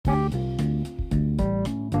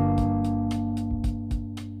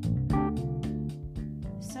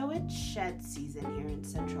in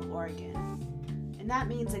Central Oregon, and that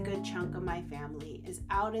means a good chunk of my family is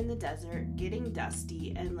out in the desert getting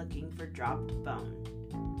dusty and looking for dropped bone.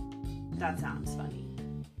 That sounds funny.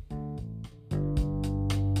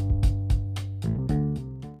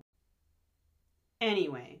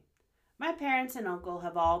 Anyway, my parents and uncle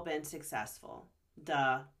have all been successful.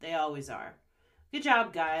 Duh, they always are. Good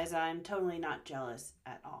job, guys. I'm totally not jealous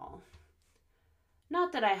at all.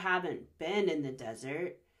 Not that I haven't been in the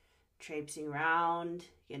desert, traipsing around,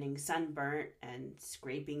 getting sunburnt, and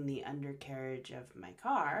scraping the undercarriage of my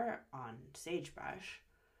car on sagebrush.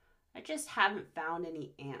 I just haven't found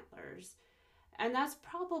any antlers, and that's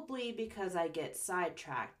probably because I get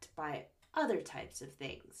sidetracked by other types of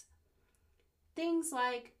things. Things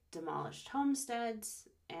like demolished homesteads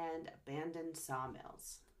and abandoned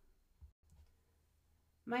sawmills.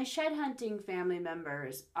 My shed hunting family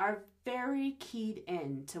members are very keyed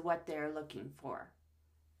in to what they're looking for.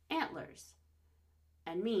 Antlers.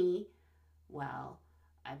 And me, well,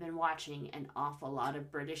 I've been watching an awful lot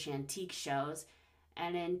of British antique shows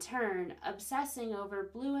and in turn obsessing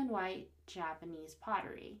over blue and white Japanese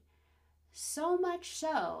pottery. So much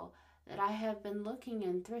so that I have been looking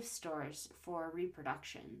in thrift stores for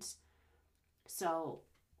reproductions. So,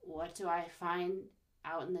 what do I find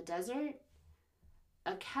out in the desert?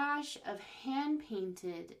 A cache of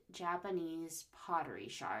hand-painted Japanese pottery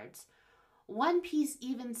shards. One piece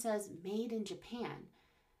even says made in Japan.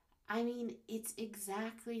 I mean, it's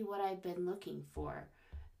exactly what I've been looking for.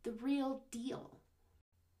 The real deal.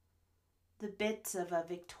 The bits of a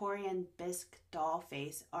Victorian bisque doll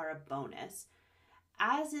face are a bonus,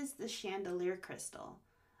 as is the chandelier crystal.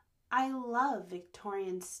 I love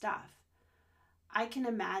Victorian stuff. I can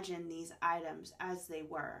imagine these items as they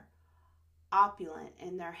were, opulent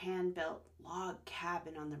in their hand-built log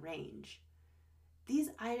cabin on the range. These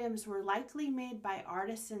items were likely made by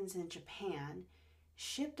artisans in Japan,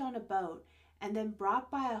 shipped on a boat, and then brought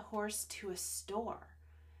by a horse to a store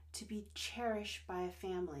to be cherished by a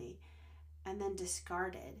family and then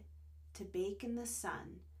discarded to bake in the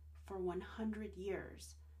sun for 100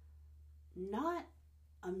 years. Not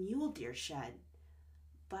a mule deer shed,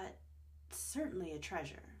 but certainly a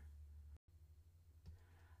treasure.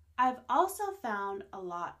 I've also found a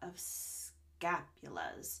lot of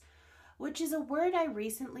scapulas, which is a word I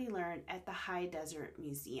recently learned at the High Desert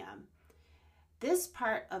Museum. This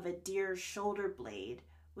part of a deer's shoulder blade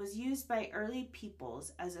was used by early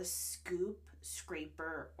peoples as a scoop,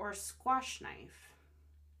 scraper, or squash knife.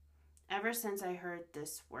 Ever since I heard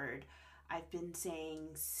this word, I've been saying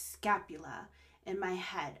scapula in my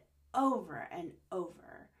head over and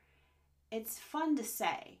over. It's fun to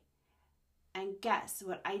say. And guess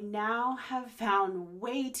what I now have found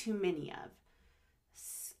way too many of?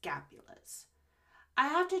 Scapulas. I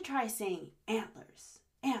have to try saying antlers,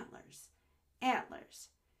 antlers, antlers.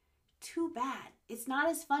 Too bad it's not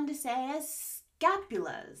as fun to say as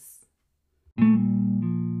scapulas.